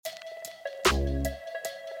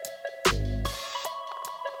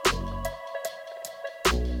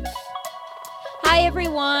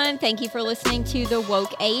everyone. Thank you for listening to The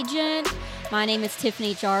Woke Agent. My name is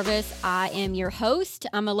Tiffany Jarvis. I am your host.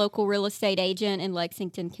 I'm a local real estate agent in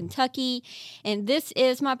Lexington, Kentucky. And this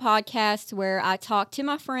is my podcast where I talk to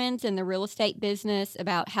my friends in the real estate business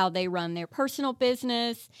about how they run their personal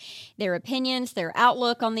business, their opinions, their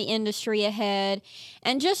outlook on the industry ahead,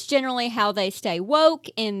 and just generally how they stay woke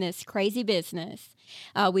in this crazy business.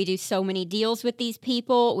 We do so many deals with these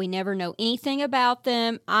people. We never know anything about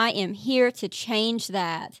them. I am here to change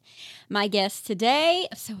that. My guest today,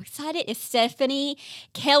 I'm so excited, is Stephanie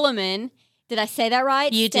Kelemen. Did I say that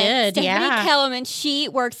right? You did, Stephanie yeah. Kelemen. She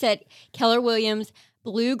works at Keller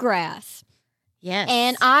Bluegrass. Yes.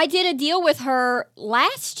 And I did a deal with her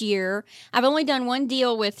last year. I've only done one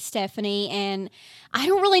deal with Stephanie, and I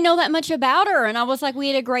don't really know that much about her. And I was like, we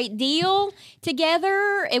had a great deal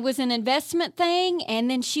together. It was an investment thing. And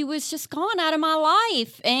then she was just gone out of my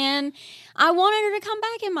life. And I wanted her to come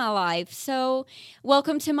back in my life. So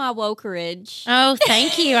welcome to my wokerage. Oh,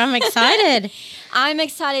 thank you. I'm excited. I'm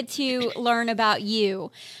excited to learn about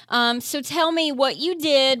you. So tell me what you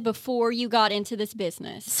did before you got into this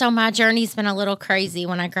business. So my journey's been a little crazy.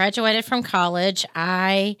 When I graduated from college,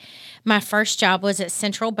 my first job was at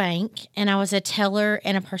Central Bank, and I was a teller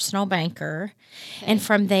and a personal banker. Okay. And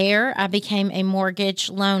from there, I became a mortgage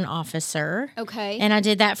loan officer. Okay. And I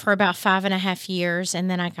did that for about 5.5 years, and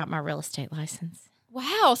then I got my real estate license.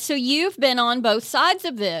 Wow. So you've been on both sides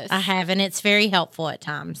of this. I have, and it's very helpful at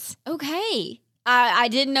times. Okay. I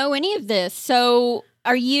didn't know any of this. So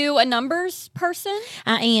are you a numbers person?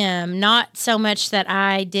 I am. Not so much that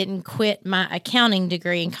I didn't quit my accounting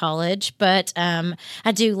degree in college, but I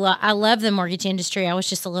do. I love the mortgage industry. I was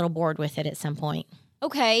just a little bored with it at some point.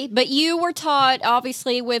 Okay, but you were taught,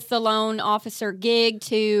 obviously, with the loan officer gig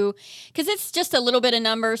because it's just a little bit of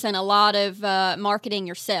numbers and a lot of marketing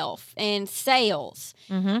yourself and sales.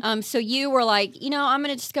 Mm-hmm. So you were like, I'm going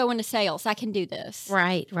to just go into sales. I can do this.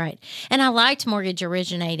 Right. And I liked mortgage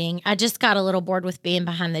originating. I just got a little bored with being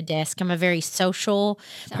behind the desk. I'm a very social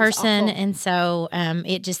person, awful. And so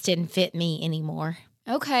it just didn't fit me anymore.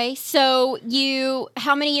 Okay, so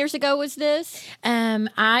how many years ago was this?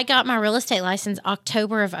 I got my real estate license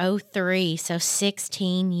October of 2003, so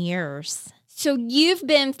 16 years. So you've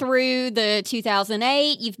been through the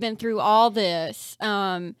 2008, you've been through all this.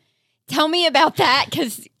 Tell me about that,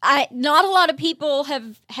 because not a lot of people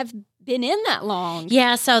have been in that long.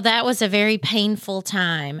 Yeah, so that was a very painful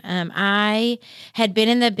time. I had been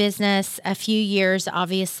in the business a few years,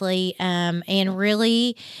 obviously, and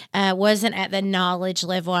really wasn't at the knowledge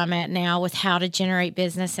level I'm at now with how to generate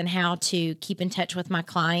business and how to keep in touch with my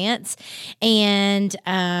clients. And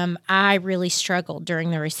I really struggled during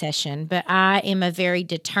the recession, but I am a very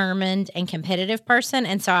determined and competitive person,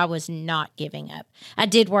 and so I was not giving up. I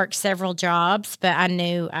did work several jobs, but I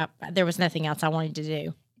knew there was nothing else I wanted to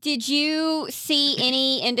do. Did you see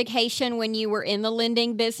any indication when you were in the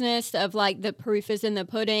lending business of like the proof is in the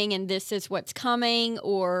pudding and this is what's coming,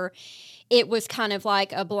 or it was kind of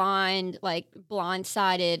like a blindsided,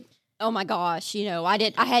 oh my gosh, I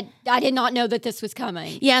did not know that this was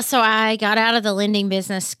coming. Yeah, so I got out of the lending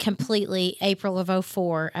business completely April of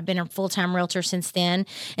 2004. I've been a full-time realtor since then.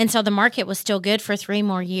 And so the market was still good for 3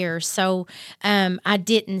 more years. So I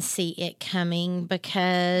didn't see it coming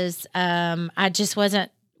because I just wasn't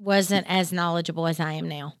as knowledgeable as I am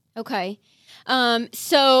now. Okay. I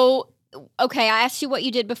asked you what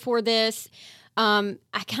you did before this. I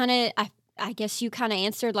guess you kind of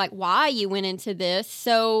answered like why you went into this.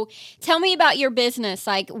 So tell me about your business.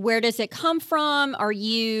 Like, where does it come from? Are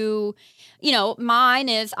you, mine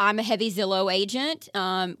is I'm a heavy Zillow agent,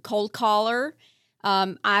 cold caller.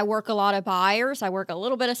 I work a lot of buyers. I work a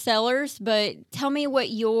little bit of sellers, but tell me what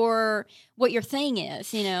your thing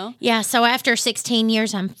is, Yeah, so after 16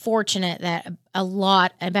 years, I'm fortunate that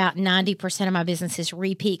about 90% of my business is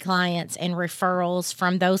repeat clients and referrals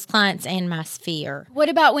from those clients and my sphere. What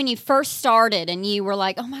about when you first started and you were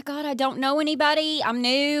like, oh my God, I don't know anybody, I'm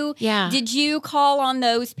new? Yeah. Did you call on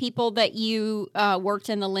those people that you worked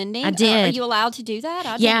in the lending? I did. Are you allowed to do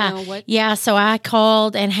that? Yeah, so I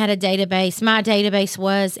called and had a database. My database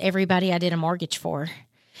was everybody I did a mortgage for.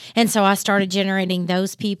 And so I started generating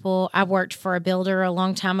those people. I worked for a builder a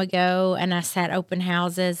long time ago, and I sat open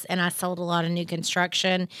houses, and I sold a lot of new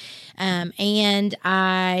construction, and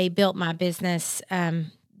I built my business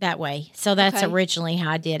that way. So that's originally how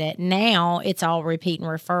I did it. Now it's all repeat and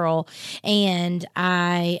referral, and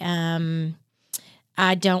I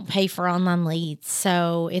don't pay for online leads.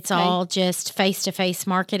 So it's all just face-to-face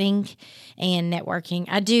marketing and networking.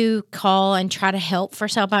 I do call and try to help for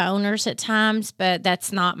sell by owners at times, but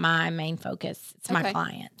that's not my main focus. It's my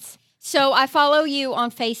clients. So I follow you on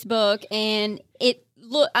Facebook, and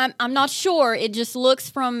I'm not sure. It just looks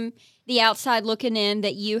from the outside looking in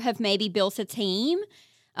that you have maybe built a team.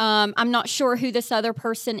 I'm not sure who this other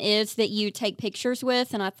person is that you take pictures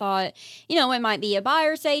with, and I thought, it might be a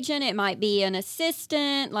buyer's agent, it might be an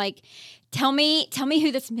assistant. Like, tell me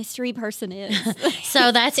who this mystery person is.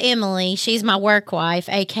 So that's Emily. She's my work wife,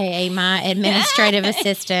 aka my administrative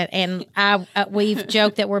assistant, and we've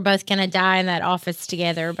joked that we're both going to die in that office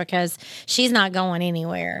together because she's not going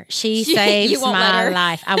anywhere. She saves my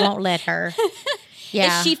life. I won't let her.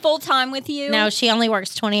 Yeah. Is she full-time with you? No, she only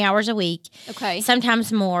works 20 hours a week. Okay.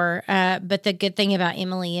 Sometimes more. But the good thing about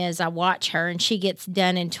Emily is I watch her, and she gets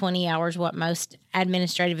done in 20 hours what most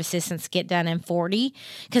administrative assistants get done in 40,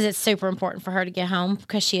 because it's super important for her to get home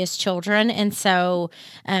because she has children. And so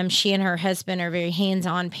she and her husband are very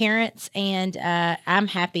hands-on parents, and I'm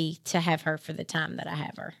happy to have her for the time that I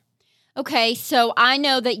have her. Okay, so I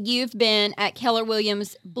know that you've been at Keller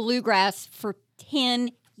Williams Bluegrass for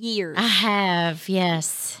 10 years. I have,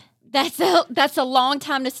 yes. That's a long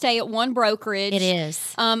time to stay at one brokerage. It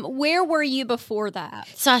is. Where were you before that?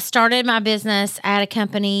 So I started my business at a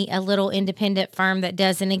company, a little independent firm that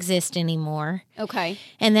doesn't exist anymore. Okay.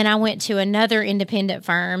 And then I went to another independent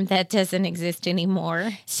firm that doesn't exist anymore.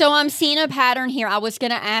 So I'm seeing a pattern here. I was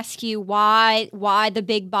going to ask you why the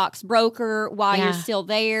big box broker, why you're still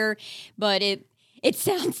there, but it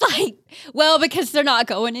sounds like, because they're not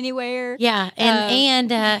going anywhere. Yeah.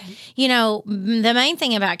 And the main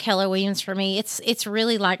thing about Keller Williams for me, it's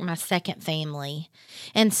really like my second family.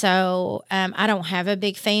 And so I don't have a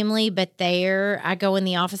big family, but there I go in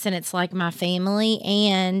the office and it's like my family.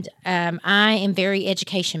 And I am very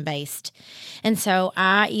education based. And so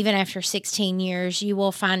even after 16 years, you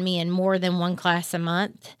will find me in more than one class a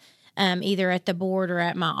month. Either at the board or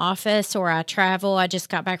at my office, or I travel. I just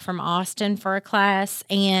got back from Austin for a class,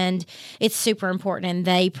 and it's super important, and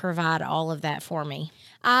they provide all of that for me.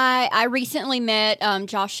 I recently met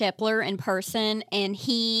Josh Shepler in person, and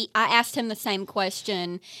I asked him the same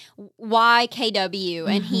question, why KW?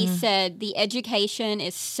 And he said, the education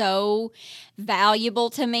is so valuable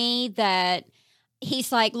to me that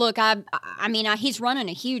he's like, look, he's running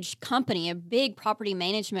a huge company, a big property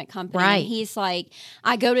management company. Right. And he's like,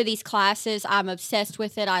 I go to these classes. I'm obsessed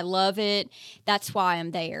with it. I love it. That's why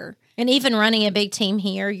I'm there. And even running a big team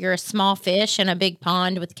here, you're a small fish in a big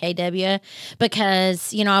pond with KW,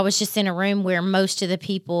 because, I was just in a room where most of the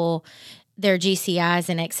people, their GCI is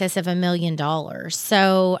in excess of $1 million.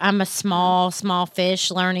 So I'm a small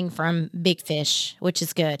fish learning from big fish, which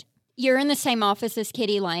is good. You're in the same office as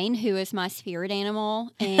Kitty Lane, who is my spirit animal.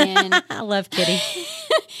 And I love Kitty.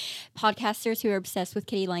 Podcasters who are obsessed with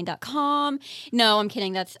KittyLane.com. No, I'm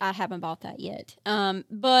kidding. I haven't bought that yet.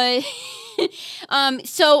 But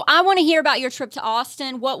so I want to hear about your trip to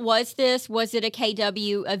Austin. What was this? Was it a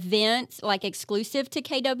KW event, like exclusive to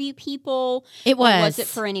KW people? It was. Or was it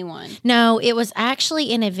for anyone? No, it was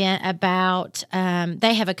actually an event about,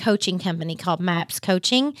 they have a coaching company called Maps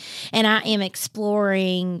Coaching, and I am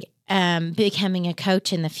exploring becoming a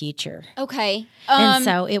coach in the future. Okay. And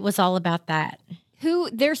so it was all about that.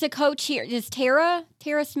 There's a coach here. Is Tara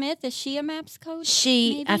Smith, is she a MAPS coach?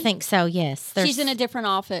 Maybe? I think so, yes. She's in a different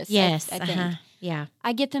office. Yes. I think. Yeah.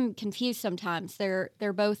 I get them confused sometimes. They're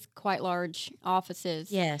both quite large offices.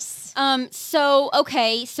 Yes. So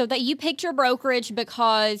that you picked your brokerage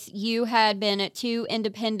because you had been at two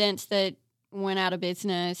independents that went out of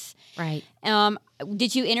business. Right.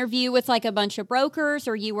 Did you interview with like a bunch of brokers,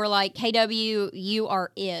 or you were like, KW, you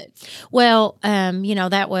are it? Well,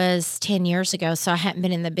 that was 10 years ago, so I hadn't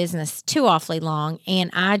been in the business too awfully long,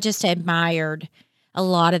 and I just admired a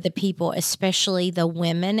lot of the people, especially the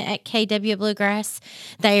women at KW Bluegrass.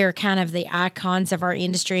 They are kind of the icons of our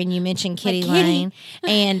industry, and you mentioned Kitty Lane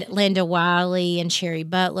and Linda Wiley and Sherry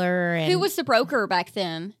Butler. And who was the broker back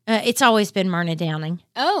then? It's always been Myrna Downing.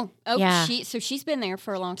 Oh, yeah. She's been there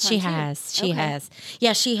for a long time. She has.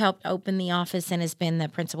 Yeah, she helped open the office and has been the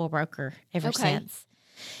principal broker ever since.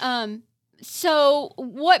 So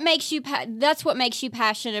what makes you, that's what makes you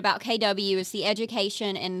passionate about KW is the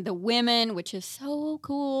education and the women, which is so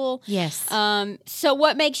cool. Yes. So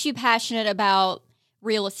what makes you passionate about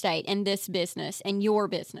real estate and this business and your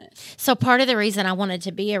business? So part of the reason I wanted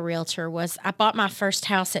to be a realtor was I bought my first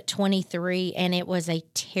house at 23, and it was a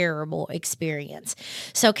terrible experience.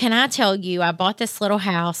 So can I tell you, I bought this little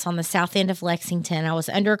house on the south end of Lexington. I was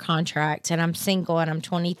under contract, and I'm single, and I'm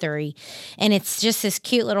 23. And it's just this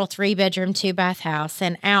cute little 3-bedroom, 2-bath house.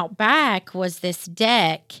 And out back was this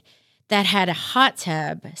deck that had a hot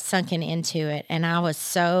tub sunken into it. And I was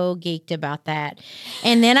so geeked about that.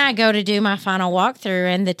 And then I go to do my final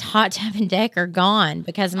walkthrough, and the hot tub and deck are gone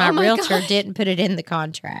because my realtor didn't put it in the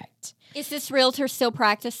contract. Is this realtor still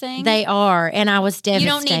practicing? They are, and I was devastated. You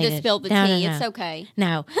don't need to spill the tea. No. It's okay.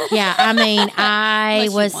 No. Yeah, I mean, I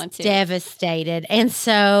was devastated. And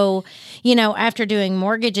so, after doing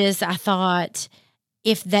mortgages, I thought,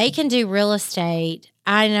 if they can do real estate,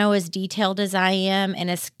 I know as detailed as I am and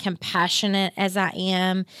as compassionate as I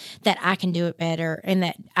am, that I can do it better, and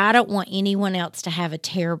that I don't want anyone else to have a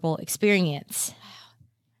terrible experience.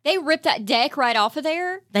 They ripped that deck right off of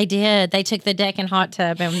there? They did. They took the deck and hot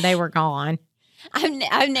tub, and they were gone.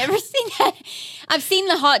 I've never seen that. I've seen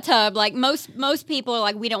the hot tub. Like most people are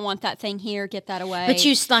like, we don't want that thing here. Get that away. But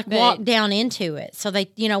you walk down into it. So they,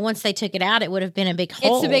 once they took it out, it would have been a big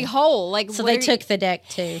hole. It's a big hole. So they took the deck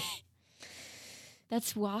too.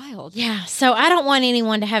 That's wild. Yeah. So I don't want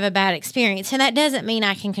anyone to have a bad experience. And that doesn't mean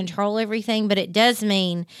I can control everything, but it does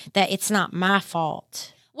mean that it's not my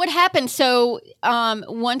fault. What happened? So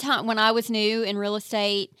one time when I was new in real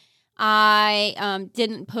estate, I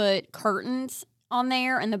didn't put curtains on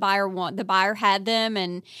there, and the buyer had them,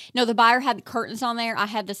 and the buyer had the curtains on there. I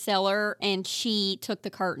had the seller, and she took the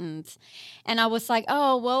curtains, and I was like,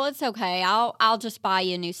 oh well, it's okay. I'll just buy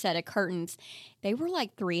you a new set of curtains. They were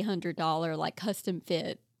like $300 like custom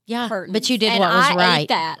fit. Yeah, curtains. But you did what was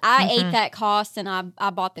right. I ate that cost, and I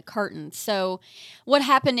bought the curtains. So what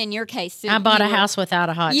happened in your case? I bought a house without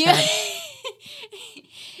a hot tub.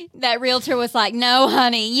 That realtor was like, no,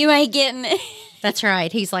 honey, you ain't getting it. That's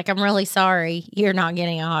right. He's like, I'm really sorry. You're not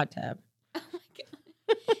getting a hot tub. Oh,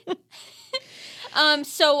 my God.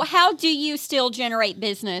 So how do you still generate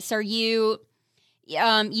business? Are you,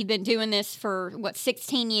 you've been doing this for,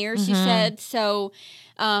 16 years, you said? So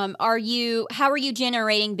how are you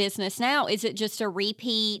generating business now? Is it just a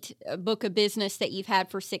repeat book of business that you've had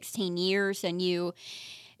for 16 years, and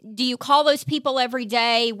do you call those people every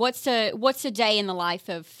day? What's a day in the life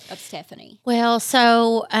of Stephanie? Well,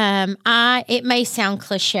 so it may sound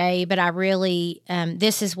cliche, but I really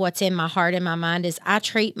this is what's in my heart and my mind is I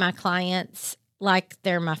treat my clients like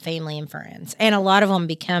they're my family and friends. And a lot of them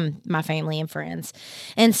become my family and friends.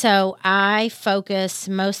 And so I focus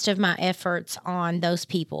most of my efforts on those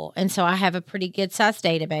people. And so I have a pretty good sized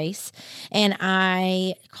database, and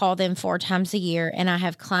I call them 4 times a year, and I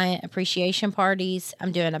have client appreciation parties.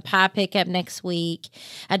 I'm doing a pie pickup next week.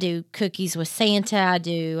 I do cookies with Santa. I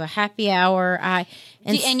do a happy hour.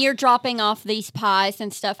 And you're dropping off these pies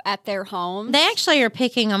and stuff at their home? They actually are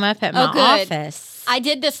picking them up at my office. I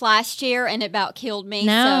did this last year, and it about killed me.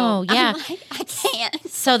 No, so yeah. I'm like, I can't.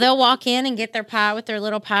 So they'll walk in and get their pie with their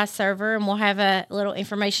little pie server, and we'll have a little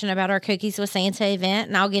information about our Cookies with Santa event,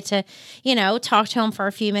 and I'll get to, talk to them for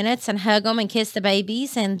a few minutes and hug them and kiss the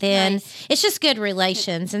babies, and then It's just good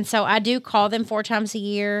relations. And so I do call them 4 times a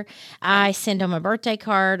year. I send them a birthday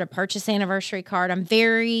card, a purchase anniversary card. I'm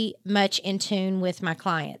very much in tune with my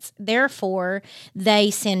clients. Therefore,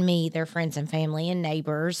 they send me their friends and family and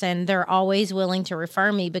neighbors, and they're always willing to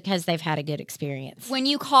refer me because they've had a good experience. When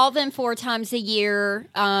you call them 4 times a year,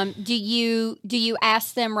 do you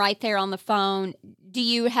ask them right there on the phone, do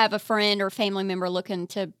you have a friend or family member looking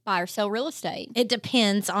to buy or sell real estate? It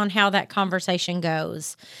depends on how that conversation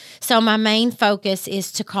goes. So my main focus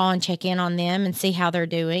is to call and check in on them and see how they're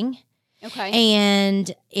doing. Okay.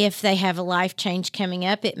 And if they have a life change coming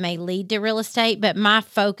up, it may lead to real estate, but my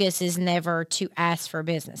focus is never to ask for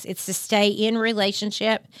business. It's to stay in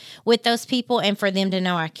relationship with those people and for them to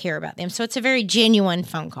know I care about them. So it's a very genuine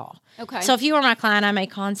phone call. Okay. So if you were my client, I may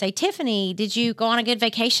call and say, Tiffany, did you go on a good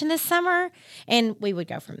vacation this summer? And we would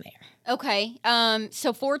go from there. Okay.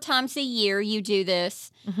 So 4 times a year you do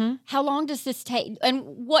this. Mm-hmm. How long does this take?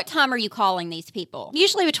 And what time are you calling these people?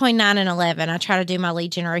 Usually between 9 and 11. I try to do my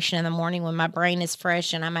lead generation in the morning when my brain is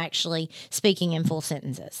fresh and I'm actually speaking in full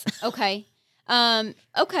sentences. Okay.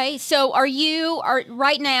 Okay. So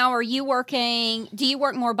right now, are you working, do you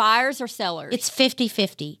work more buyers or sellers? It's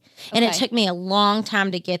 50-50. And it took me a long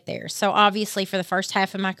time to get there. So obviously for the first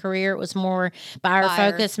half of my career, it was more buyer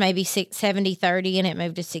focused, maybe 70-30, and it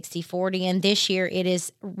moved to 60-40. And this year it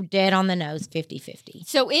is dead on the nose, 50-50.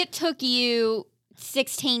 So it took you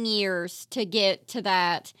 16 years to get to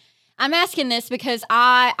that. I'm asking this because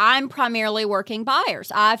I'm primarily working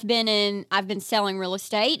buyers. I've been selling real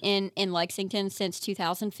estate in Lexington since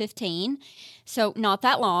 2015, so not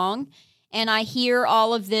that long. And I hear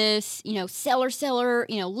all of this, seller,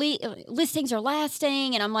 listings are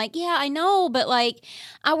lasting, and I'm like, yeah, I know, but like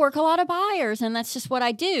I work a lot of buyers, and that's just what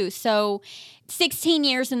I do. So 16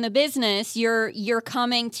 years in the business, you're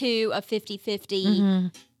coming to a 50-50. Mm-hmm.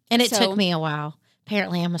 And it took me a while.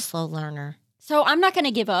 Apparently, I'm a slow learner. So I'm not going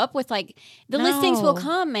to give up with the listings will No.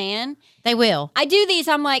 come, man. They will. I do these.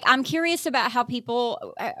 I'm curious about how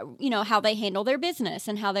people, how they handle their business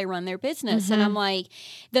and how they run their business. And I'm like,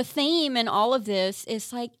 the theme in all of this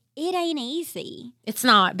is it ain't easy. It's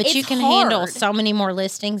not, but you It's can handle hard. so many more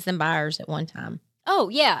listings than buyers at one time. Oh,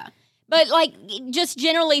 yeah. But just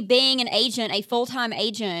generally being an agent, a full-time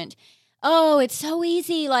agent, oh, it's so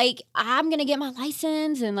easy. I'm going to get my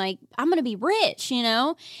license and I'm going to be rich,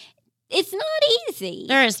 It's not easy.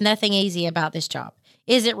 There is nothing easy about this job.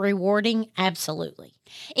 Is it rewarding? Absolutely.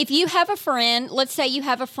 If you have a friend, let's say you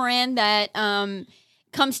have a friend that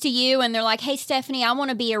comes to you and they're like, "Hey, Stephanie, I want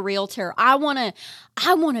to be a realtor. I want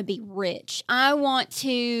to be rich. I want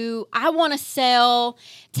to sell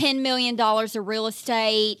 $10 million of real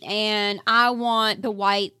estate and I want the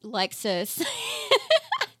white Lexus."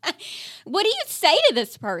 What do you say to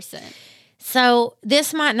this person? So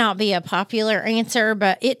this might not be a popular answer,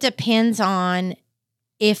 but it depends on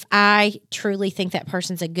if I truly think that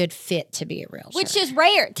person's a good fit to be a realtor. Which is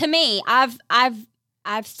rare to me.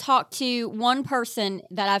 I've talked to one person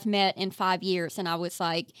that I've met in 5 years, and I was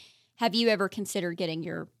like, "Have you ever considered getting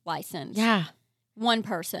your license?" Yeah. One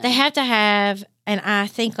person. They have to have, and I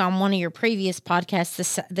think on one of your previous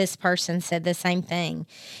podcasts, this person said the same thing.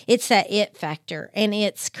 It's that it factor, and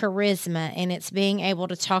it's charisma, and it's being able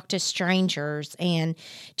to talk to strangers, and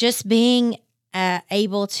just being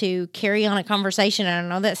able to carry on a conversation. And I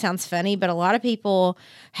know that sounds funny, but a lot of people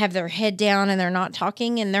have their head down and they're not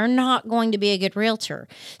talking, and they're not going to be a good realtor.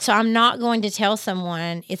 So I'm not going to tell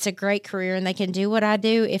someone it's a great career and they can do what I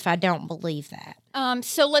do if I don't believe that.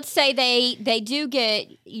 So let's say they do get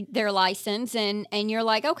their license and you're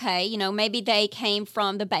like, okay, maybe they came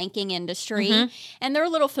from the banking industry and they're a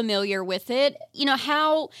little familiar with it.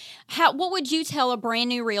 How what would you tell a brand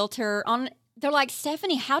new realtor on? They're like,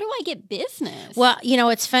 "Stephanie, how do I get business?" Well,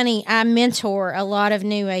 it's funny. I mentor a lot of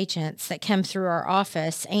new agents that come through our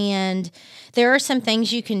office, and there are some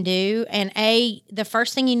things you can do. And the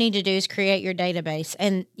first thing you need to do is create your database.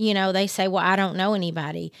 And, they say, "Well, I don't know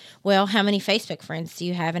anybody." Well, how many Facebook friends do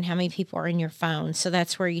you have and how many people are in your phone? So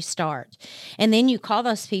that's where you start. And then you call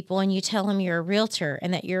those people and you tell them you're a realtor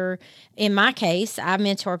and that in my case, I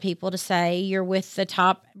mentor people to say you're with the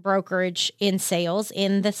top brokerage in sales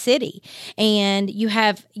in the city. And you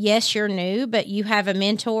have, yes, you're new, but you have a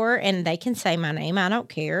mentor, and they can say my name. I don't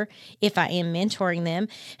care if I am mentoring them,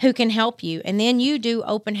 who can help you. And then you do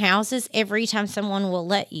open houses every time someone will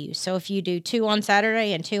let you. So if you do 2 on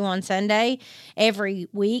Saturday and 2 on Sunday every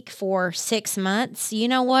week for 6 months, you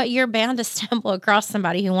know what? You're bound to stumble across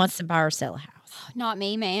somebody who wants to buy or sell a house. Not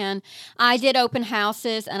me, man. I did open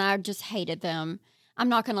houses and I just hated them. I'm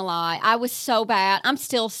not going to lie. I was so bad. I'm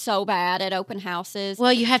still so bad at open houses.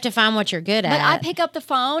 Well, you have to find what you're good at. But I pick up the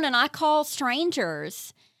phone and I call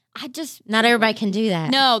strangers. Not everybody can do that.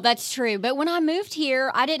 No, that's true. But when I moved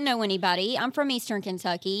here, I didn't know anybody. I'm from Eastern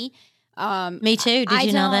Kentucky. Me too. Did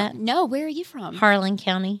you know that? No, where are you from? Harlan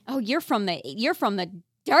County. Oh, you're from the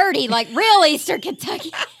dirty, real Eastern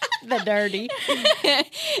Kentucky. The dirty.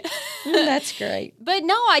 That's great. But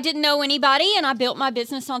no, I didn't know anybody, and I built my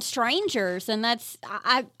business on strangers. And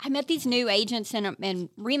I met these new agents in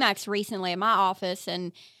RE/MAX recently in my office,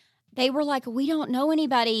 and they were like, "We don't know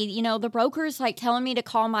anybody. The broker's telling me to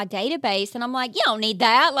call my database." And I'm like, "You don't need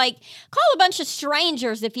that. Call a bunch of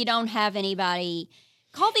strangers if you don't have anybody.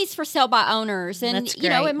 Call these for sale by owners." And, That's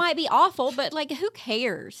great. It might be awful, but who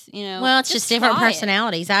cares? Well, it's just different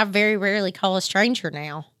personalities. I very rarely call a stranger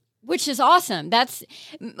now. Which is awesome. That's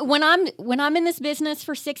when I'm in this business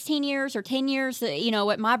for 16 years or 10 years,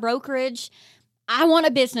 at my brokerage, I want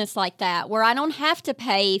a business like that where I don't have to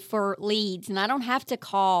pay for leads and I don't have to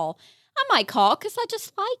call. I might call because I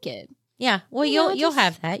just like it. Yeah. Well, you'll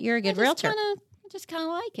have that. You're a good realtor. I just kind of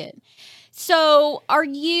like it. So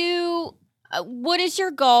what is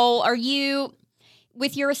your goal? Are you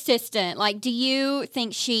with your assistant? Do you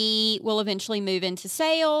think she will eventually move into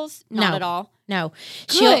sales? Not at all. No,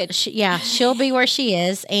 Good. she'll be where she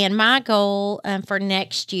is. And my goal for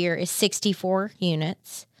next year is 64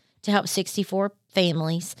 units to help 64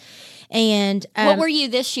 families. And what were you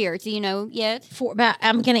this year? Do you know yet?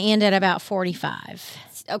 I'm going to end at about 45.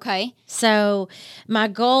 Okay. So my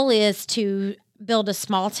goal is to build a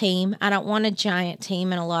small team. I don't want a giant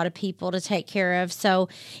team and a lot of people to take care of. So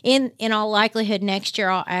in all likelihood, next year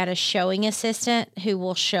I'll add a showing assistant who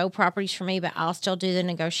will show properties for me, but I'll still do the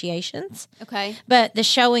negotiations. Okay. But the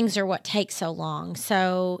showings are what take so long.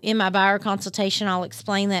 So in my buyer consultation, I'll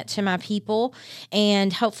explain that to my people,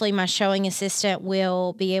 and hopefully my showing assistant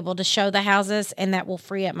will be able to show the houses, and that will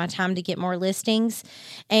free up my time to get more listings.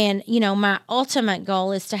 And, my ultimate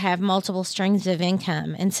goal is to have multiple streams of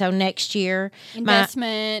income. And so next year,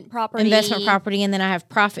 investment property, and then I have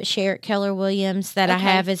profit share at Keller Williams that I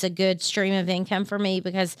have as a good stream of income for me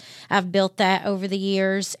because I've built that over the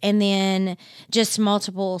years. And then just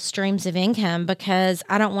multiple streams of income because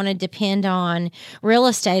I don't want to depend on real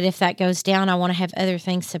estate. If that goes down, I want to have other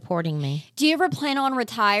things supporting me. Do you ever plan on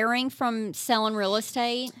retiring from selling real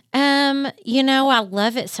estate? I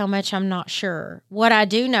love it so much, I'm not sure. What I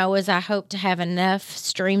do know is I hope to have enough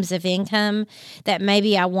streams of income that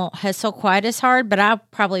maybe I won't hustle quite as hard, but I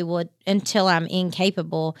probably would until I'm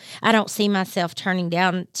incapable. I don't see myself turning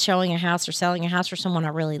down showing a house or selling a house for someone I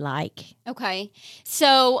really like. Okay.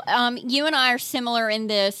 So you and I are similar in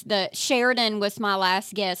this. Sheridan was my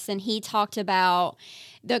last guest, and he talked about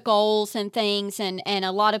the goals and things, and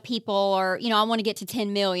a lot of people are, I want to get to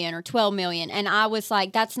 10 million or 12 million. And I was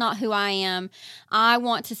like, that's not who I am. I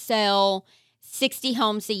want to sell 60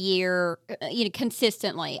 homes a year,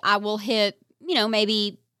 consistently. I will hit,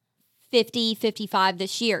 maybe 50, 55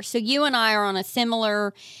 this year. So you and I are on a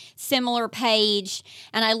similar page.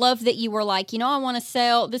 And I love that you were like, I want to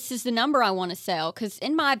sell, this is the number I want to sell. Because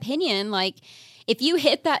in my opinion, like, if you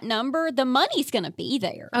hit that number, the money's going to be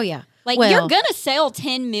there. Oh, yeah. Like, you're going to sell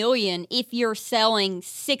 10 million if you're selling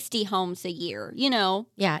 60 homes a year,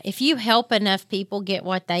 Yeah, if you help enough people get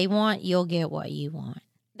what they want, you'll get what you want.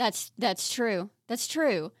 That's true. That's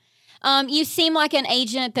true. You seem like an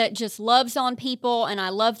agent that just loves on people, and I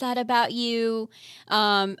love that about you.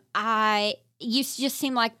 You just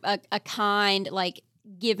seem like a kind, like,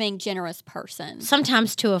 giving, generous person.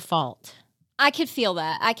 Sometimes to a fault. I could feel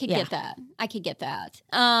that. I could get that. I could get that.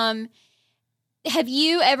 Have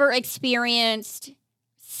you ever experienced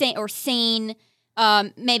or seen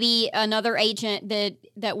maybe another agent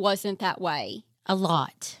that wasn't that way? A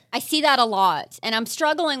lot. I see that a lot, and I'm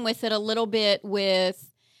struggling with it a little bit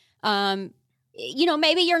with, maybe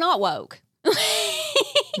you're not woke.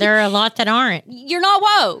 There are a lot that aren't. You're not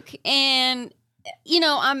woke, and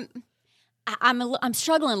I'm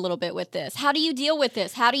struggling a little bit with this. How do you deal with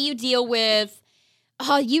this? How do you deal with,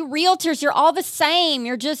 you realtors, you're all the same.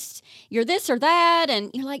 You're this or that. And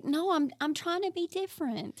you're like, no, I'm trying to be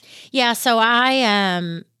different. Yeah. So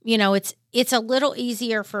I, it's a little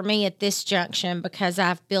easier for me at this junction because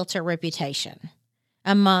I've built a reputation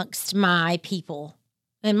amongst my people.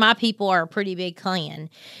 And my people are a pretty big clan.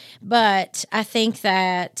 But I think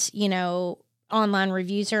that, online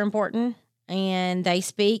reviews are important. And they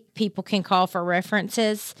speak. People can call for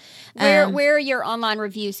references. Where are your online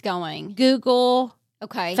reviews going? Google,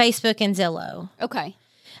 okay, Facebook, and Zillow. Okay.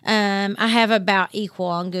 I have about equal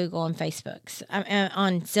on Google and Facebook,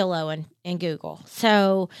 on Zillow and Google.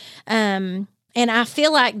 So, and I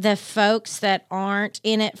feel like the folks that aren't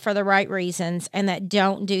in it for the right reasons and that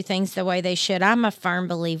don't do things the way they should, I'm a firm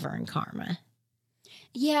believer in karma.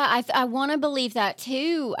 Yeah, I want to believe that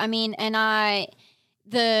too. I mean, and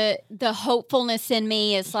the hopefulness in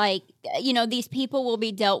me is like, these people will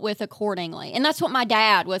be dealt with accordingly. And that's what my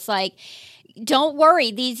dad was like, don't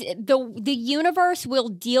worry, the universe will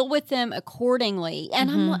deal with them accordingly.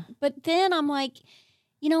 And but then I'm like,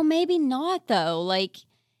 maybe not though. Like,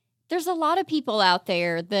 there's a lot of people out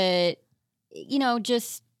there that,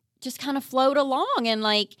 just kind of float along, and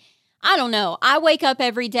like, I don't know. I wake up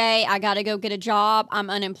every day. I got to go get a job. I'm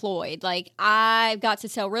unemployed. Like, I've got to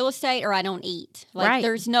sell real estate or I don't eat. Like,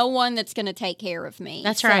 There's no one that's going to take care of me.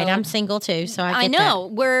 That's right. I'm single too. So I get know.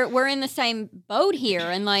 That. We're in the same boat here.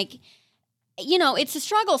 And like, it's a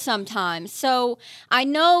struggle sometimes. So I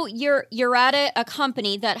know you're at a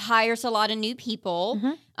company that hires a lot of new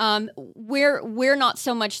people. We're not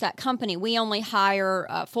so much that company. We only hire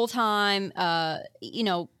full-time,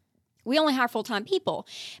 we only hire full-time people.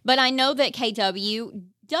 But I know that KW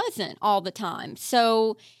doesn't all the time.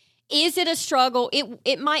 So is it a struggle?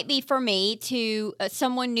 It might be for me to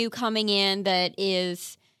someone new coming in that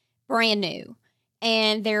is brand new.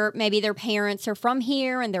 And maybe their parents are from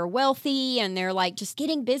here and they're wealthy and they're like just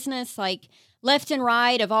getting business like left and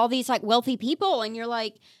right of all these like wealthy people. And you're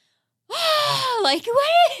like, like,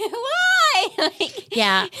 why? Like,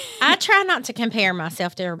 yeah, I try not to compare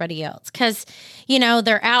myself to everybody else because,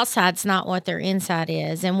 their outside's not what their inside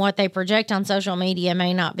is, and what they project on social media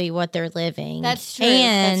may not be what they're living. That's true.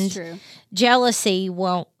 And that's true. Jealousy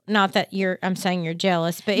won't not that I'm saying you're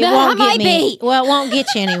jealous, but it No, won't I get might me. be. Well, it won't get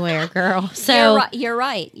you anywhere, girl. So You're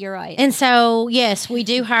right. You're right. And so, yes, we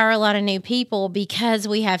do hire a lot of new people because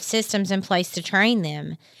we have systems in place to train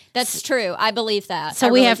them. That's true. I believe that. So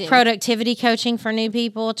I we really have do. productivity coaching for new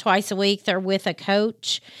people twice a week. They're with a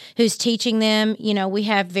coach who's teaching them. You know, we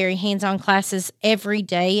have very hands-on classes every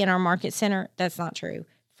day in our market center. That's not true.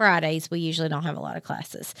 Fridays, we usually don't have a lot of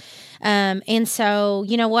classes. And so,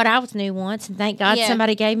 you know what? I was new once, and thank God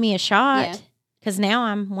somebody gave me a shot because now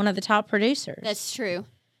I'm one of the top producers. That's true.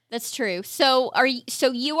 That's true. So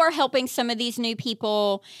you are helping some of these new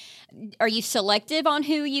people. Are you selective on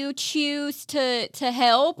who you choose to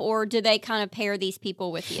help, or do they kind of pair these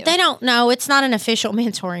people with you? They don't know. It's not an official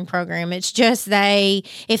mentoring program. It's just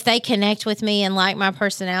if they connect with me and like my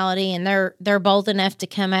personality and they're bold enough to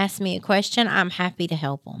come ask me a question, I'm happy to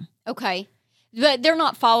help them. Okay. But they're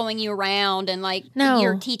not following you around and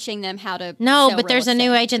you're teaching them how to No, but there's a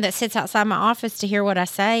new agent that sits outside my office to hear what I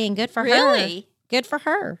say, and good for her. Really? Good for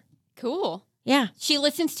her. Cool. Yeah. She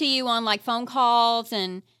listens to you on phone calls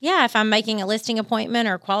and... Yeah, if I'm making a listing appointment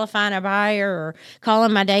or qualifying a buyer or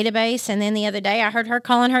calling my database. And then the other day I heard her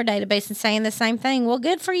calling her database and saying the same thing. Well,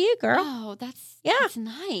 good for you, girl. Oh, that's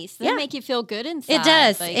nice. That make you feel good inside. It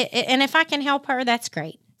does. And if I can help her, that's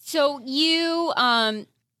great. So you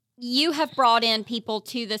have brought in people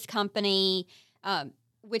to this company,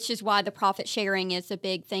 which is why the profit sharing is a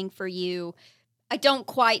big thing for you. I don't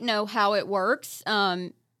quite know how it works.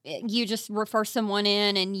 You just refer someone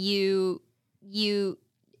in and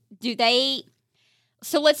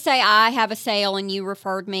so let's say I have a sale and you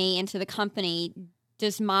referred me into the company.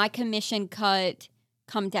 Does my commission cut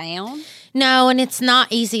come down? No, and it's not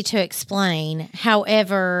easy to explain.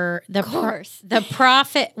 However, the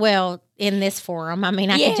profit, well, in this forum, I mean,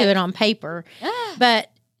 I can do it on paper,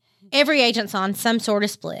 but every agent's on some sort of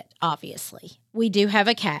split, obviously. We do have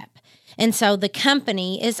a cap. And so the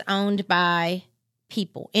company is owned by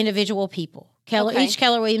individual people. Each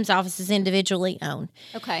Keller Williams office is individually owned.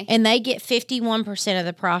 Okay. And they get 51% of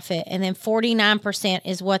the profit, and then 49%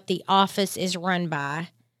 is what the office is run by.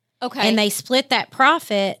 Okay. And they split that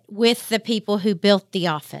profit with the people who built the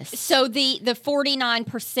office. So the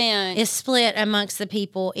 49% is split amongst the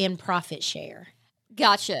people in profit share.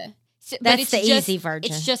 Gotcha. So, that's the easy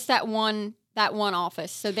version. It's just that one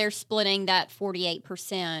office. So they're splitting that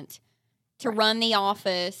 48% to run the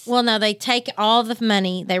office. Well, no, they take all the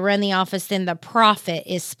money, they run the office, then the profit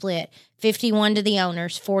is split 51 to the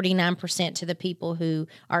owners, 49% to the people who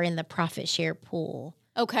are in the profit share pool.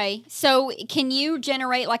 Okay. So can you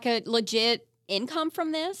generate a legit income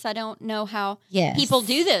from this? I don't know how people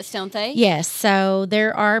do this, don't they? Yes. So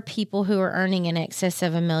there are people who are earning in excess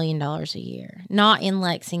of $1 million a year. Not in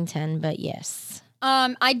Lexington, but yes.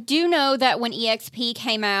 I do know that when EXP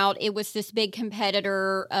came out, it was this big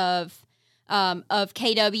competitor of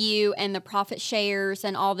KW and the profit shares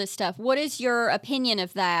and all this stuff. What is your opinion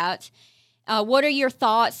of that? What are your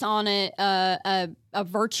thoughts on a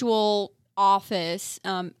virtual office?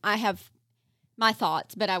 I have my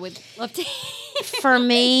thoughts, but I would love to. For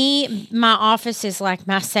me, my office is like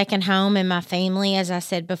my second home and my family, as I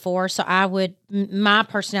said before. So my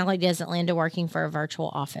personality doesn't lend to working for a virtual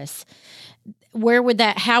office.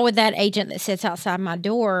 How would that agent that sits outside my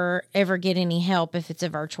door ever get any help if it's a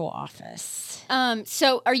virtual office?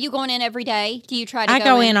 So are you going in every day? Do you try to I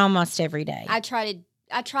go in almost every day. I try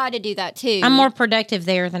to do that too. I'm more productive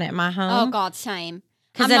there than at my home. Oh God, same.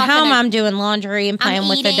 Because at home I'm doing laundry and playing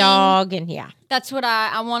with the dog and That's what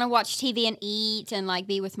I want to watch TV and eat and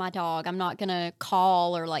be with my dog. I'm not going to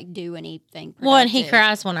call or do anything productive. Well, and he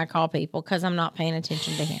cries when I call people because I'm not paying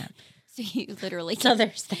attention to him. So you literally... So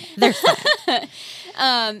there's that.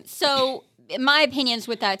 So my opinions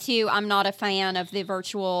with that too, I'm not a fan of the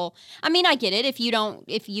virtual... I mean, I get it. If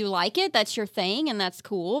you like it, that's your thing and that's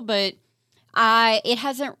cool. But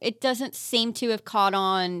it doesn't seem to have caught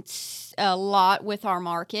on a lot with our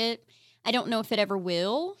market. I don't know if it ever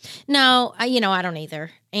will. No, I don't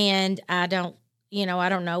either. And I don't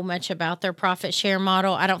know much about their profit share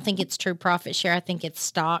model. I don't think it's true profit share. I think it's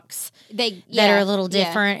stocks that are a little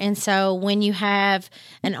different. Yeah. And so when you have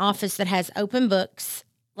an office that has open books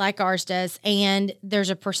like ours does, and there's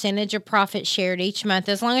a percentage of profit shared each month,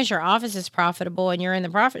 as long as your office is profitable and you're in the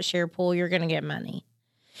profit share pool, you're going to get money.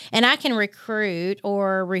 And I can recruit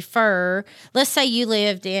or refer. Let's say you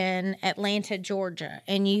lived in Atlanta, Georgia,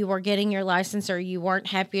 and you were getting your license, or you weren't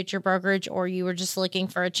happy at your brokerage, or you were just looking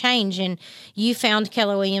for a change, and you found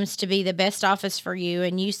Keller Williams to be the best office for you.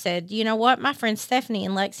 And you said, you know what, my friend Stephanie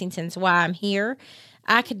in Lexington's why I'm here.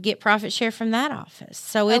 I could get profit share from that office.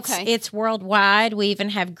 So it's worldwide. We even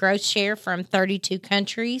have growth share from 32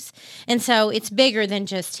 countries. And so it's bigger than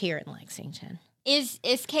just here in Lexington. Is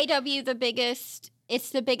KW the biggest? It's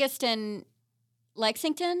the biggest in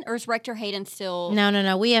Lexington, or is Rector Hayden still?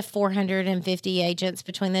 No. We have 450 agents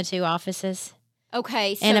between the two offices.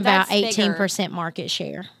 Okay. So and about that's 18% market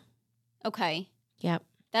share. Okay. Yep.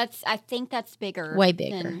 I think that's bigger. Way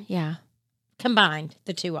bigger. Yeah. Combined,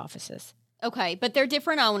 the two offices. Okay, but they're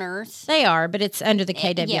different owners. They are, but it's under the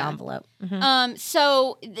KW envelope. Mm-hmm.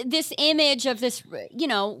 So this image of this,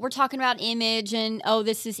 we're talking about image and,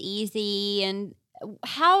 this is easy. And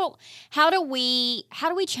how do we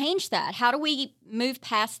change that? How do we move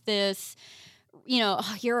past this,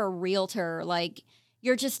 you're a realtor, like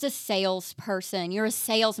you're just a salesperson. You're a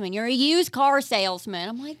salesman. You're a used car salesman.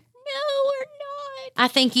 I'm like, no, we're not. I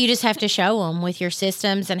think you just have to show them with your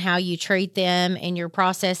systems and how you treat them and your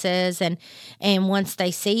processes. And once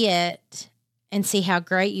they see it and see how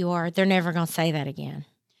great you are, they're never going to say that again.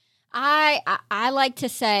 I like to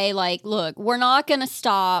say, like, look, we're not going to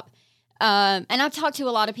stop. And I've talked to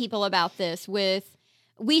a lot of people about this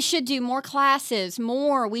we should do more classes,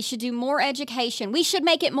 we should do more education. We should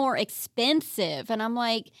make it more expensive. And I'm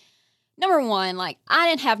like, number one, like, I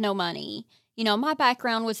didn't have no money. My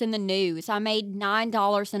background was in the news. I made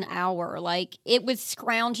 $9 an hour. Like, it was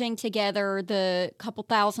scrounging together the couple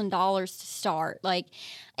 $1,000s to start. Like,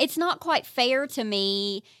 it's not quite fair to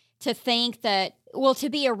me to think that, well, to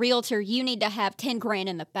be a realtor, you need to have 10 grand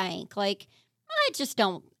in the bank. Like, I just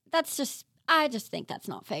think that's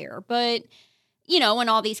not fair. But, in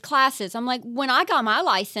all these classes, I'm like, when I got my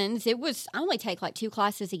license, I only take like 2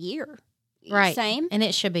 classes a year. Right. Same. And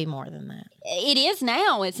it should be more than that. It is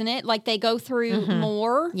now, isn't it? Like, they go through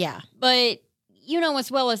more. Yeah. But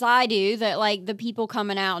as well as I do that, like, the people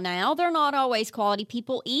coming out now, they're not always quality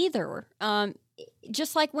people either.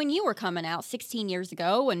 Just like when you were coming out 16 years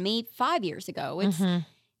ago and me 5 years ago. It's,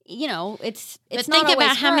 it's but not think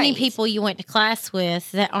about how many great. people you went to class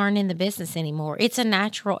with that aren't in the business anymore. It's a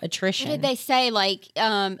natural attrition. What did they say? Like,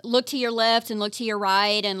 look to your left and look to your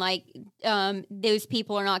right, and like, those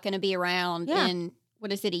people are not going to be around in,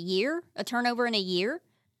 what is it, a year? A turnover in a year?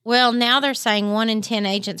 Well, now they're saying 1 in 10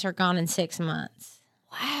 agents are gone in 6 months.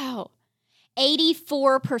 Wow.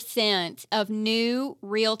 84% of new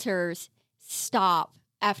realtors stop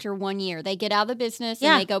after 1 year. They get out of the business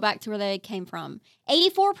and they go back to where they came from.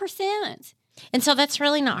 84%. And so that's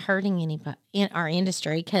really not hurting anybody in our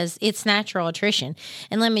industry because it's natural attrition.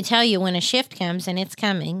 And let me tell you, when a shift comes, and it's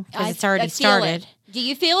coming because it's already started. Do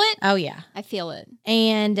you feel it? Oh, yeah. I feel it.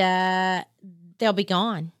 And they'll be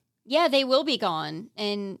gone. Yeah, they will be gone.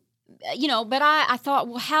 And, but I thought,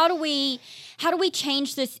 well, how do we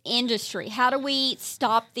change this industry? How do we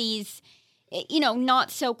stop these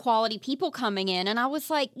not so quality people coming in? And I was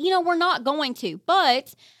like, we're not going to,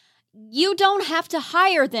 but you don't have to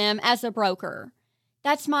hire them as a broker.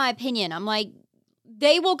 That's my opinion. I'm like,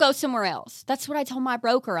 they will go somewhere else. That's what I told my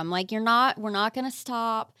broker. I'm like, we're not going to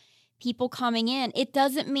stop people coming in. It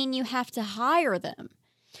doesn't mean you have to hire them.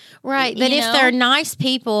 Right. But if they're nice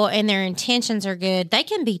people and their intentions are good, they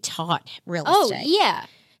can be taught real estate. Oh, yeah.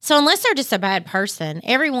 So unless they're just a bad person,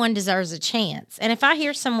 everyone deserves a chance. And if I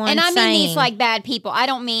hear someone and I saying, mean these like bad people, I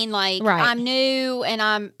don't mean like I'm new and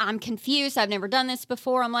I'm confused. I've never done this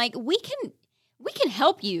before. I'm like, we can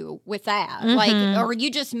help you with that. Like, or you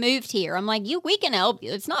just moved here. I'm like, we can help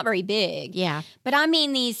you. It's not very big. Yeah. But I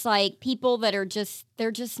mean these like people that are they're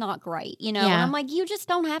just not great, And I'm like, you just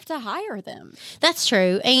don't have to hire them. That's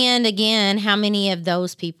true. And again, how many of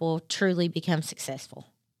those people truly become successful?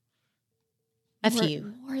 A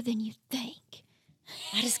few. More than you think.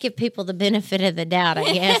 I just give people the benefit of the doubt,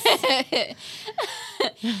 I guess.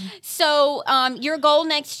 So, your goal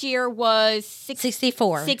next year was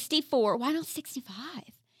 64. 64. Why not 65?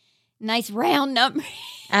 Nice round number.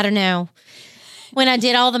 I don't know. When I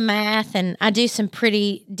did all the math and I do some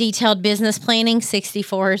pretty detailed business planning,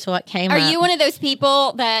 64 is what came up. Are you one of those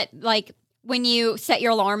people that, like, when you set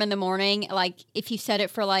your alarm in the morning, like, if you set it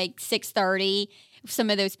for, like, 6:30,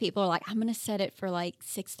 some of those people are like, I'm going to set it for like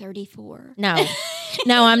 6:34.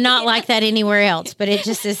 No, I'm not like that anywhere else, but it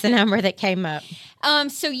just is the number that came up.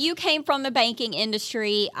 So you came from the banking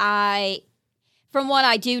industry. From what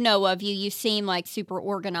I do know of you, you seem like super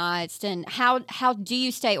organized. And how do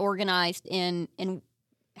you stay organized in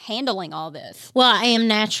handling all this? Well, I am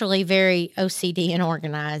naturally very OCD and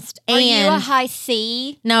organized. Are you a high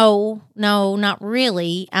C? No, not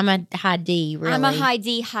really. I'm a high D, really. I'm a high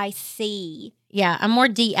D, high C. Yeah, I'm more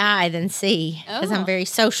DI than C because I'm very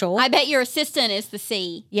social. I bet your assistant is the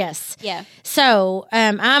C. Yes. Yeah. So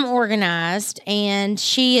I'm organized, and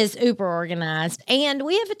she is uber organized, and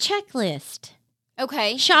we have a checklist.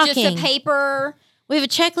 Okay. Shocking. Just a paper. We have a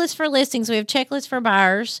checklist for listings. We have checklists for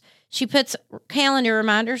buyers. She puts calendar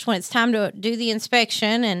reminders when it's time to do the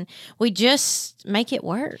inspection, and we just make it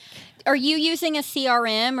work. Are you using a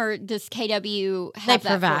CRM, or does KW have They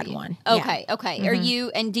that provide for you? one. Okay, Yeah. okay.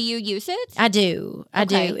 Do you use it? I do. I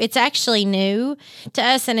do. It's actually new to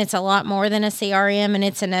us, and it's a lot more than a CRM, and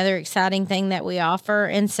it's another exciting thing that we offer.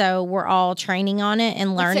 And so we're all training on it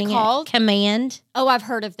and learning What's it called? Command. Oh, I've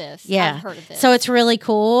heard of this. Yeah. I've heard of this. So it's really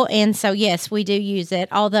cool. And so, yes, we do use it,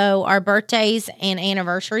 although our birthdays and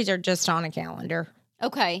anniversaries are just on a calendar.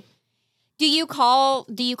 Okay. Do you call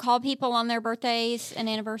people on their birthdays and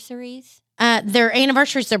anniversaries? Their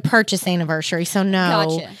anniversaries, their purchase anniversary. So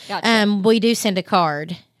no. Gotcha. We do send a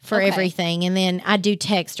card for Okay. everything, and then I do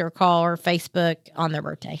text or call or Facebook on their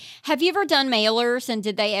birthday. Have you ever done mailers, and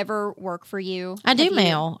did they ever work for you? I do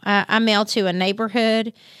mail. I mail to a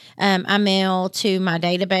neighborhood. I mail to my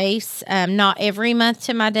database. Not every month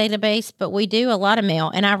to my database, but we do a lot of mail,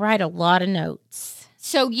 and I write a lot of notes.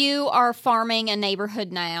 So you are farming a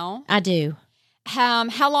neighborhood now. I do.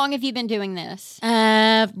 How long have you been doing this?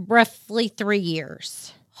 Roughly 3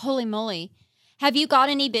 years. Holy moly. Have you got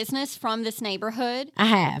any business from this neighborhood? I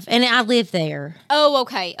have, and I live there. Oh,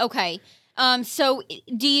 okay. So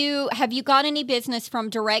have you got any business from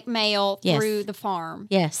direct mail through the farm?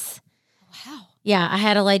 Yes. Wow. Yeah, I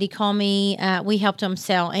had a lady call me. We helped them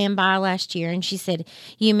sell and buy last year, and she said,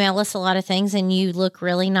 "You mail us a lot of things, and you look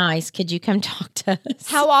really nice. Could you come talk to us?"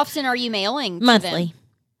 How often are you mailing? Monthly.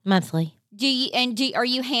 Monthly. Are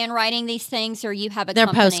you handwriting these things, or you have a They're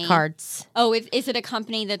company? postcards. Oh, is it a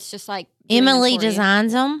company that's just like doing Emily them for you?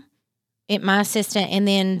 designs them, my assistant, and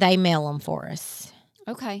then they mail them for us.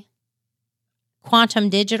 Okay. Quantum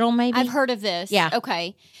Digital, maybe? I've heard of this. Yeah.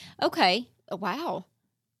 Okay. Wow.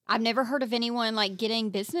 I've never heard of anyone like getting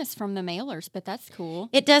business from the mailers, but that's cool.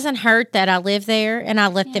 It doesn't hurt that I live there, and I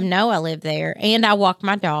let them know I live there, and I walk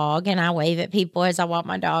my dog, and I wave at people as I walk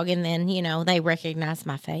my dog, and then, they recognize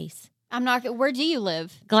my face. Where do you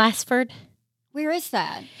live? Glassford. Where is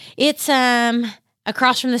that? It's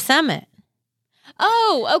across from the Summit.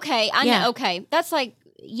 Oh, okay. I know. Okay. That's like,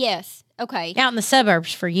 yes. Okay. Out in the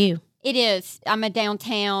suburbs for you. It is. I'm a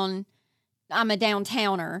downtowner.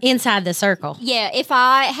 Inside the circle. Yeah. If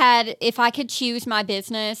I could choose my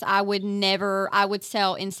business, I would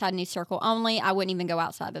sell inside New Circle only. I wouldn't even go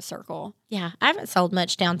outside the circle. Yeah. I haven't sold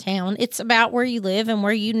much downtown. It's about where you live and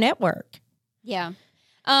where you network. Yeah.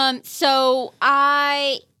 So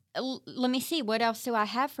let me see. What else do I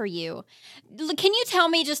have for you? Can you tell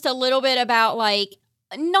me just a little bit about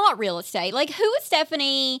not real estate? Like, who is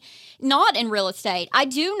Stephanie not in real estate? I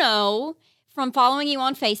do know from following you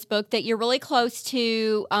on Facebook that you're really close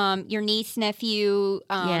to your niece, nephew.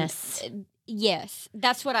 Yes. Yes.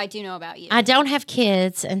 That's what I do know about you. I don't have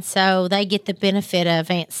kids, and so they get the benefit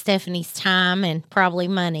of Aunt Stephanie's time and probably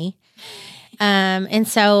money. And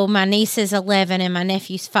so my niece is 11 and my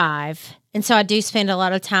nephew's 5. And so I do spend a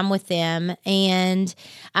lot of time with them, and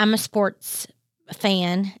I'm a sports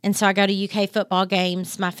fan. And so I go to UK football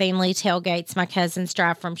games. My family tailgates. My cousins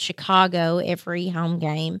drive from Chicago every home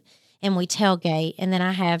game, and we tailgate. And then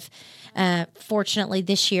I have, fortunately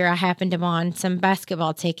this year, I happened to buy some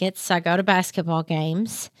basketball tickets. So I go to basketball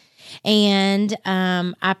games. And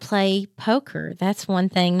I play poker. That's one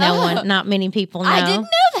thing not many people know. I didn't know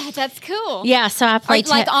that. That's cool. Yeah, so I play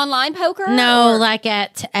online poker? No, like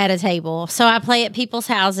at a table. So I play at people's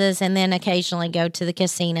houses, and then occasionally go to the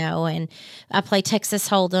casino, and I play Texas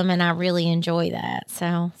Hold'em, and I really enjoy that.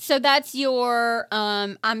 So that's your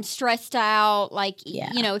I'm stressed out,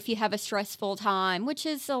 if you have a stressful time, which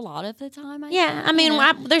is a lot of the time. I mean,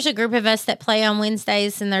 there's a group of us that play on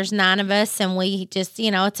Wednesdays, and there's 9 of us, and we just,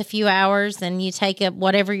 it's a few hours, and you take up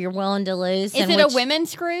whatever you're willing to lose. Is it a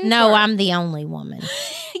women's group? No, I'm the only woman.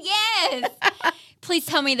 Yes. Please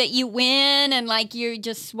tell me that you win and you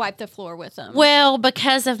just swipe the floor with them. Well,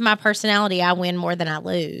 because of my personality, I win more than I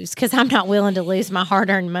lose because I'm not willing to lose my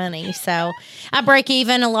hard-earned money. So I break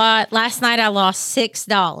even a lot. Last night I lost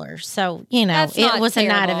 $6. So, it was a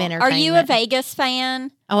night of entertainment. Are you a Vegas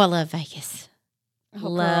fan? Oh, I love Vegas.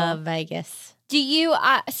 Love Vegas. Do you?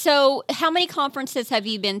 So how many conferences have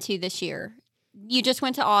you been to this year? You just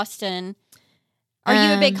went to Austin. Are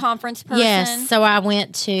you a big conference person? Yes. So I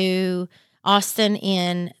went to Austin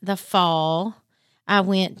in the fall. I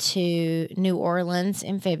went to New Orleans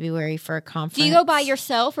in February for a conference. Do you go by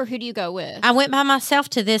yourself or who do you go with? I went by myself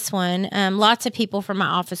to this one. Lots of people from my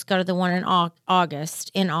office go to the one in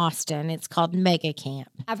August in Austin. It's called Mega Camp.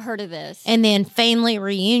 I've heard of this. And then Family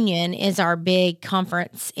Reunion is our big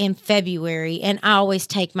conference in February, and I always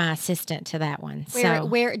take my assistant to that one.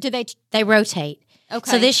 Where do they? They rotate. Okay.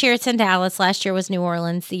 So this year it's in Dallas. Last year was New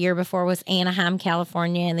Orleans. The year before was Anaheim,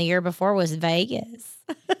 California, and the year before was Vegas.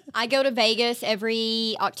 I go to Vegas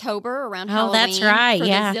every October around Halloween. Oh, that's right. For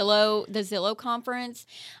yeah. the Zillow conference.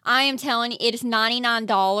 I am telling you, it is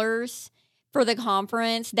 $99 for the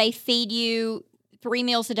conference. They feed you 3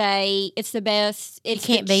 meals a day. It's the best. It's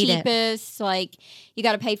You can't the beat it. cheapest. Like, you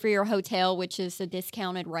got to pay for your hotel, which is a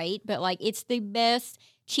discounted rate. But like, it's the best,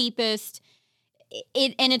 cheapest.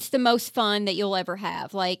 And it's the most fun that you'll ever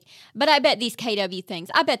have. Like, but I bet these KW things,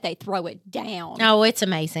 I bet they throw it down. Oh, it's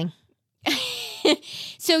amazing.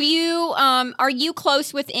 So you are you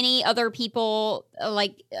close with any other people?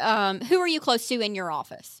 Who are you close to in your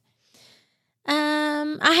office?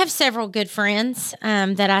 I have several good friends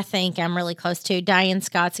that I think I'm really close to. Diane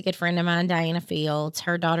Scott's a good friend of mine. Diana Fields,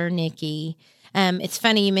 her daughter Nikki. It's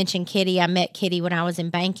funny you mentioned Kitty. I met Kitty when I was in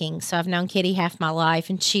banking, so I've known Kitty half my life,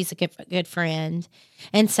 and she's a good friend.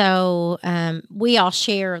 And so we all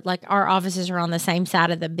share, like, our offices are on the same side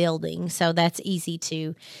of the building, so that's easy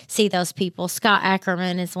to see those people. Scott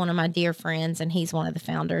Ackerman is one of my dear friends, and he's one of the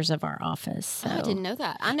founders of our office. So. Oh, I didn't know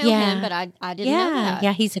that. I know him, but I didn't know that.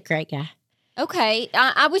 Yeah, he's a great guy. Okay,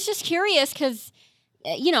 I was just curious because,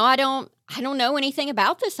 I don't know anything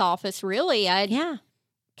about this office really.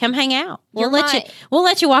 Come hang out. We'll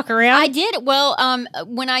let you walk around. I did. Well,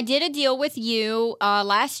 when I did a deal with you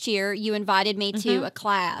last year, you invited me to a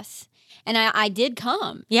class, and I did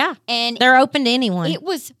come. Yeah, and they're open to anyone. It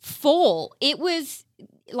was full. It was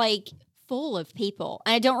like full of people.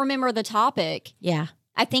 I don't remember the topic. Yeah,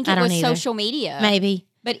 I think it was social media, maybe.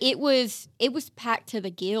 But it was packed to the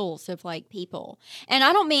gills of like people, and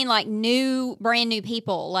I don't mean like brand new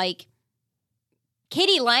people, like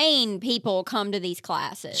Kitty Lane people come to these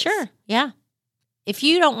classes. Sure, yeah. If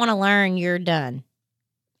you don't want to learn, you're done.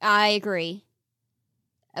 I agree.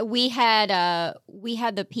 We had the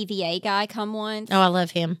PVA guy come once. Oh, I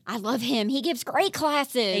love him. I love him. He gives great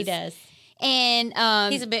classes. He does. And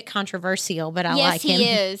he's a bit controversial, but I yes, like him. Yes,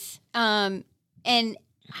 he is. And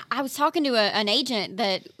I was talking to an agent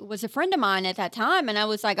that was a friend of mine at that time, and I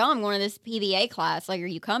was like, "Oh, I'm going to this PVA class. Like, are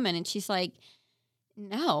you coming?" And she's like,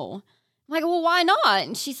 "No." I'm like, "Well, why not?"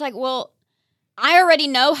 And she's like, "Well, I already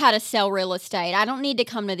know how to sell real estate. I don't need to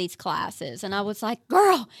come to these classes." And I was like,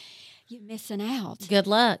 "Girl, you're missing out. Good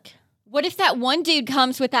luck." What if that one dude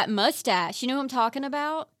comes with that mustache? You know who I'm talking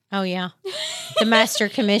about? Oh, yeah. The master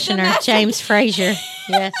commissioner, James Frazier.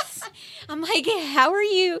 Yes. I'm like, how are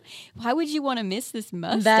you? Why would you want to miss this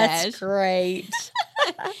mustache? That's great.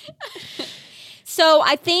 So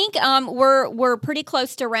I think we're pretty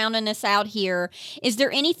close to rounding this out here. Is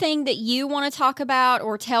there anything that you want to talk about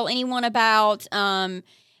or tell anyone about? Anyone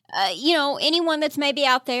that's maybe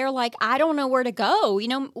out there like, I don't know where to go.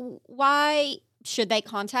 Why should they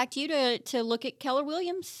contact you to look at Keller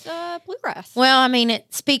Williams Bluegrass? Well, I mean,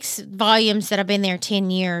 it speaks volumes that I've been there 10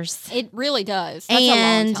 years. It really does. That's a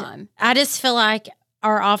long time. I just feel like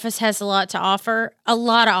our office has a lot to offer. A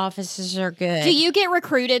lot of offices are good. Do you get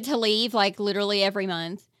recruited to leave like literally every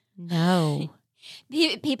month? No.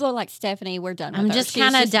 People are like, Stephanie, we're done with I'm her. just She's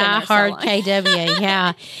kind of diehard KW,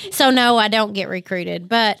 yeah. So, no, I don't get recruited.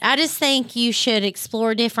 But I just think you should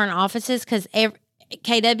explore different offices because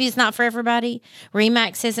KW is not for everybody.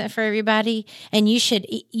 RE/MAX isn't for everybody. And you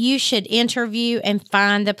should interview and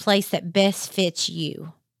find the place that best fits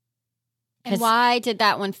you. And why did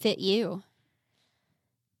that one fit you?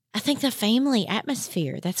 I think the family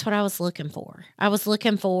atmosphere, that's what I was looking for. I was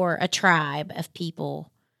looking for a tribe of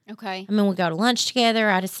people. Okay. I mean, we go to lunch together.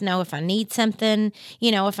 I just know if I need something,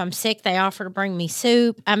 if I'm sick, they offer to bring me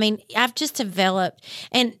soup. I mean, I've just developed,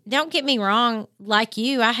 and don't get me wrong, like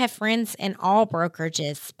you, I have friends in all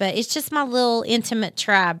brokerages, but it's just my little intimate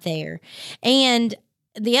tribe there. And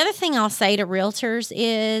the other thing I'll say to realtors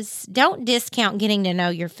is don't discount getting to know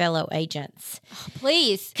your fellow agents. Oh,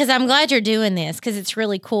 please. Because I'm glad you're doing this because it's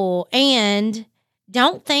really cool. And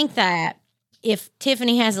don't think that if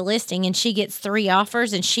Tiffany has a listing and she gets 3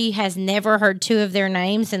 offers and she has never heard 2 of their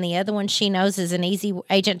names and the other one she knows is an easy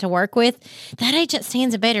agent to work with, that agent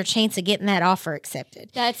stands a better chance of getting that offer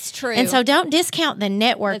accepted. That's true. And so don't discount the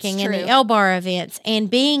networking and the L-Bar events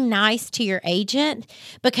and being nice to your agent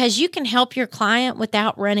because you can help your client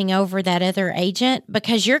without running over that other agent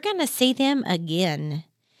because you're going to see them again.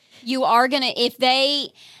 You are going to, if they,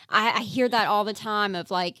 I hear that all the time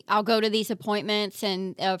of like, I'll go to these appointments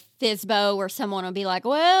and a FSBO or someone will be like,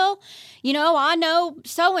 well, I know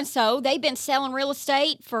so-and-so, they've been selling real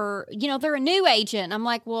estate for, they're a new agent. I'm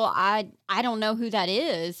like, well, I don't know who that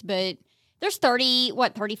is, but there's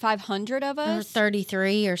 3,500 of us? Or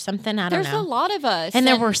 33 or something, I don't know. There's a lot of us. And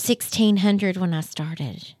there were 1,600 when I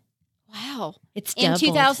started. Wow. It's doubled. In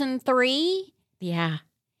 2003? Yeah.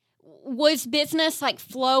 Was business like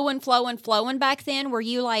flowing back then? Were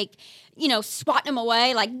you like, swatting them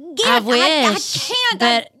away? Like, I wish. I can't.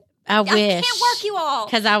 But I wish. I can't work you all.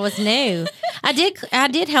 Because I was new. I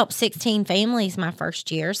did help 16 families my first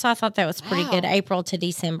year, so I thought that was pretty good. April to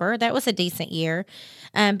December. That was a decent year.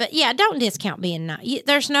 But yeah, don't discount being nice.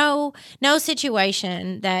 There's no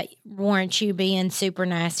situation that warrants you being super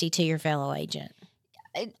nasty to your fellow agent.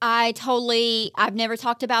 I've never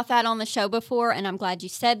talked about that on the show before, and I'm glad you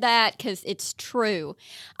said that because it's true.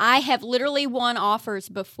 I have literally won offers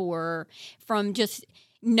before from just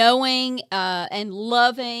knowing and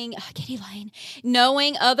loving, Kitty Lane,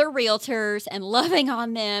 knowing other realtors and loving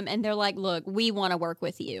on them, and they're like, look, we want to work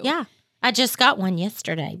with you. Yeah. I just got one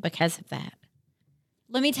yesterday because of that.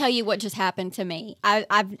 Let me tell you what just happened to me.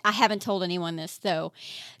 I haven't told anyone this, though.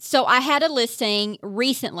 So I had a listing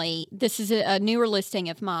recently. This is a newer listing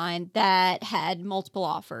of mine that had multiple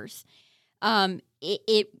offers.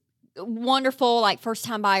 It wonderful, like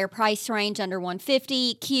first-time buyer price range under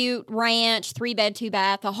 150, cute, ranch, 3-bed,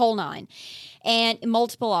 2-bath, the whole nine. And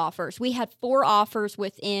multiple offers. We had 4 offers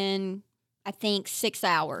within, I think, 6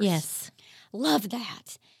 hours. Yes. Love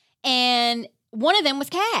that. And one of them was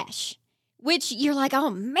cash. Which you're like, oh,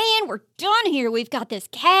 man, we're done here. We've got this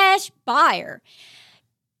cash buyer.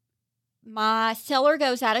 My seller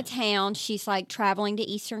goes out of town. She's like traveling to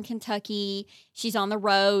Eastern Kentucky. She's on the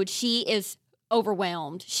road. She is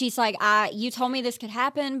overwhelmed. She's like, you told me this could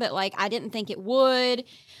happen, but like I didn't think it would.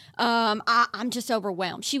 I'm just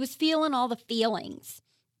overwhelmed. She was feeling all the feelings.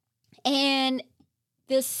 And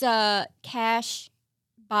this cash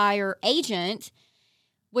buyer agent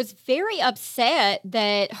was very upset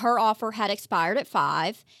that her offer had expired at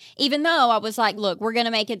 5, even though I was like, look, we're going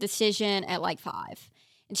to make a decision at like 5.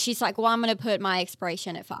 And she's like, well, I'm going to put my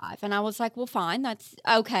expiration at 5. And I was like, well, fine, that's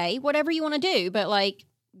okay, whatever you want to do. But like,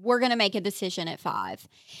 we're going to make a decision at 5.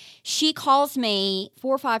 She calls me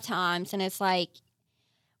 4 or 5 times and it's like,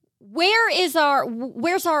 where's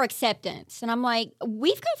our acceptance? And I'm like,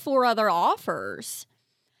 we've got 4 other offers.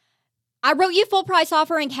 I wrote you full price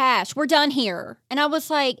offer in cash. We're done here. And I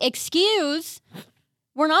was like, excuse,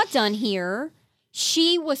 we're not done here.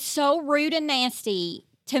 She was so rude and nasty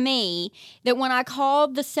to me that when I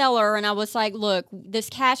called the seller and I was like, look,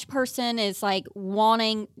 this cash person is like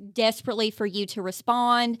wanting desperately for you to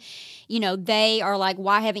respond. They are like,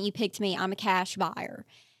 why haven't you picked me? I'm a cash buyer.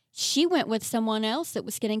 She went with someone else that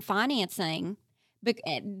was getting financing.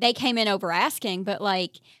 They came in over asking, but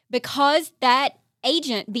like, because that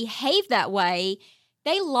agent behaved that way,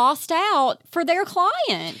 they lost out for their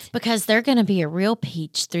client. Because they're going to be a real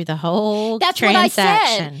peach through the whole That's transaction. What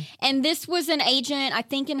I said. And this was an agent, I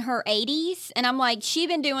think, in her 80s. And I'm like, she's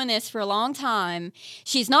been doing this for a long time.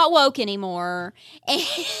 She's not woke anymore. And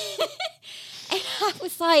I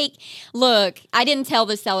was like, look, I didn't tell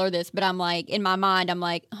the seller this, but I'm like, in my mind, I'm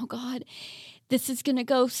like, oh, God, this is going to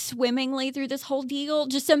go swimmingly through this whole deal.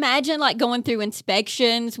 Just imagine like going through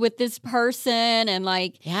inspections with this person and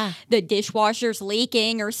like the dishwasher's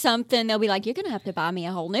leaking or something. They'll be like, you're going to have to buy me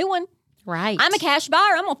a whole new one. Right. I'm a cash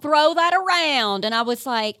buyer. I'm going to throw that around. And I was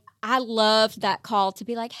like, I loved that call to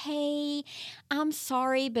be like, hey, I'm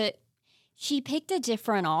sorry, but she picked a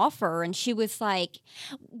different offer. And she was like,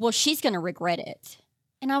 well, she's going to regret it.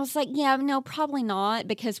 And I was like, yeah, no, probably not,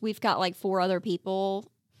 because we've got like 4 other people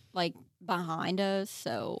like behind us.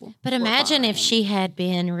 So, but imagine if she had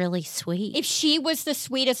been really sweet. If she was the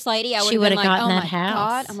sweetest lady, I would have been like, oh my house.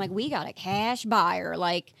 God. I'm like, we got a cash buyer.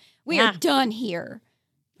 Like, we are done here.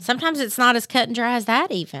 Sometimes it's not as cut and dry as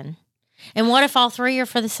that even. And what if all 3 are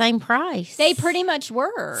for the same price? They pretty much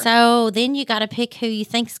were. So then you got to pick who you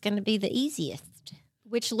think is going to be the easiest.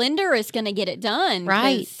 Which lender is going to get it done.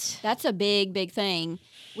 Right. That's a big, big thing.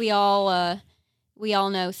 We all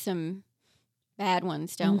know some bad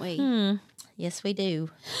ones, don't we? Yes, we do.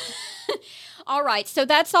 All right, so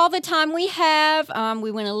that's all the time we have. We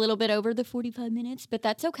went a little bit over the 45 minutes, but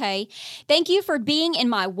that's okay. Thank you for being in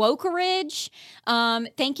my wokerage.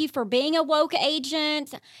 Thank you for being a woke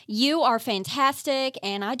agent. You are fantastic,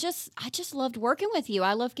 and I just loved working with you.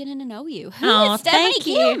 I love getting to know you. Who is Stephanie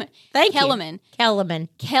Kim? Thank Kelemen. you.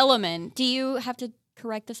 Kelemen. Do you have to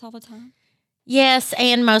correct this all the time? Yes,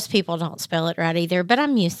 and most people don't spell it right either, but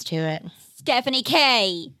I'm used to it. Stephanie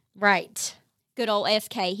K. Right. Good old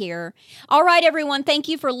SK here. All right, everyone. Thank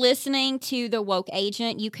you for listening to The Woke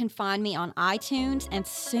Agent. You can find me on iTunes, and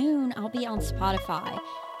soon I'll be on Spotify.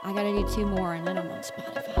 I got to do 2 more, and then I'm on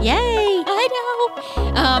Spotify. Yay! I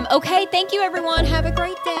know. Okay, thank you, everyone. Have a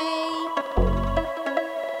great day.